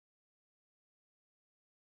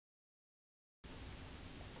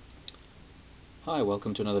Hi,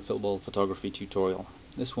 welcome to another football photography tutorial.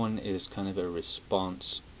 This one is kind of a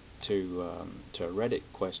response to a Reddit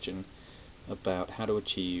question about how to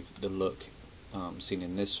achieve the look seen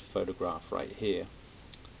in this photograph right here.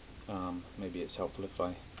 Maybe it's helpful if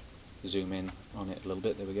I zoom in on it a little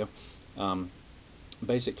bit. There we go.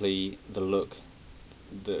 Basically, the look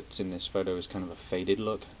that's in this photo is kind of a faded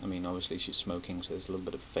look. I mean, obviously she's smoking, so there's a little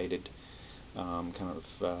bit of faded kind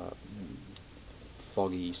of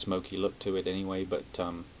foggy, smoky look to it anyway, but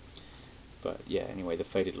yeah, anyway, the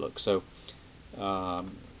faded look. So I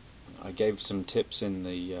gave some tips in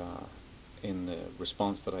the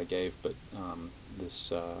response that I gave, but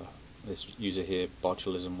this user here,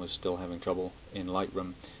 Botulism, was still having trouble in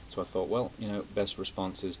Lightroom, so I thought, well, best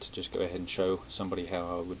response is to just go ahead and show somebody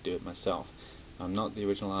how I would do it myself. I'm not the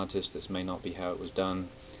original artist. This may not be how it was done.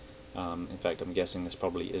 In fact, I'm guessing this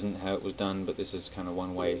probably isn't how it was done, but this is kind of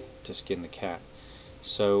one way to skin the cat.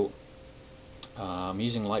 So I'm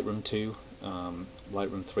using Lightroom 2.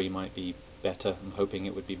 Lightroom 3 might be better. I'm hoping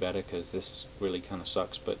it would be better because this really kind of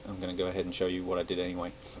sucks, but I'm going to go ahead and show you what I did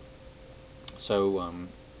anyway. So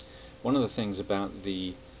one of the things about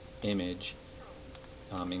the image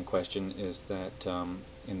in question is that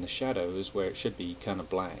in the shadows, where it should be kind of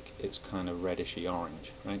black, it's kind of reddishy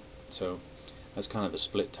orange, right? So that's kind of a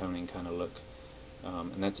split toning kind of look,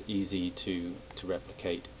 and that's easy to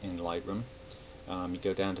replicate in Lightroom. You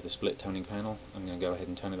go down to the split toning panel. I'm going to go ahead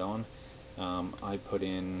and turn it on. I put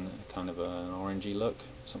in kind of an orangey look,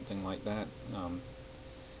 something like that.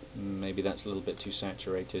 Maybe that's a little bit too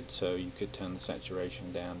saturated, so you could turn the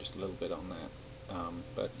saturation down just a little bit on that.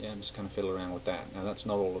 But yeah, just kind of fiddle around with that. Now that's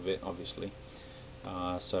not all of it, obviously.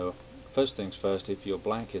 So first things first, if your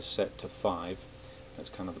black is set to 5, that's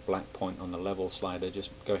kind of the black point on the level slider,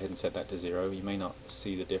 just go ahead and set that to 0. You may not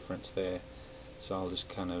see the difference there, so I'll just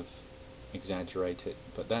kind of exaggerate it,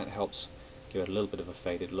 but that helps give it a little bit of a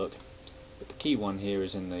faded look. But the key one here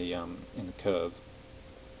is in the curve.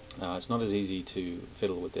 It's not as easy to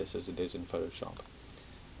fiddle with this as it is in Photoshop,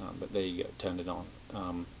 but there you go, turned it on.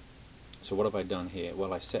 So what have I done here?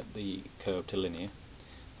 Well, I set the curve to linear.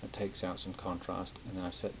 That takes out some contrast, and then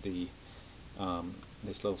I set the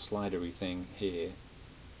this little slidery thing here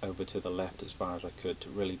over to the left as far as I could to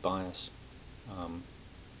really bias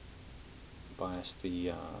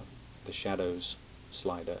the shadows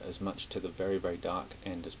slider as much to the very, very dark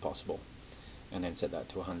end as possible, and then set that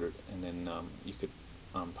to 100, and then you could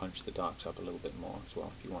punch the darks up a little bit more as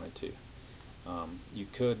well if you wanted to. You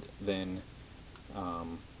could then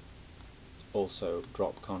also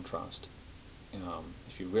drop contrast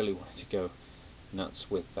if you really wanted to go nuts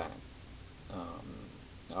with that.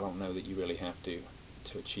 I don't know that you really have to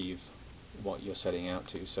achieve what you're setting out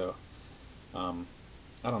to, so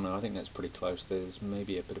I don't know, I think that's pretty close. There's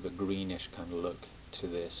maybe a bit of a greenish kind of look to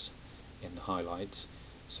this in the highlights,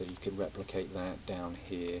 so you could replicate that down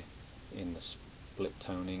here in the split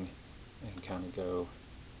toning and kind of go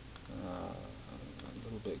a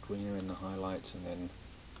little bit greener in the highlights, and then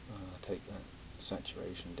take that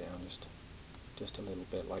saturation down just a little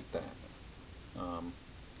bit like that.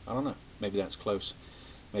 I don't know, maybe that's close,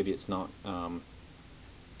 maybe it's not,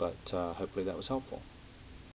 but hopefully that was helpful.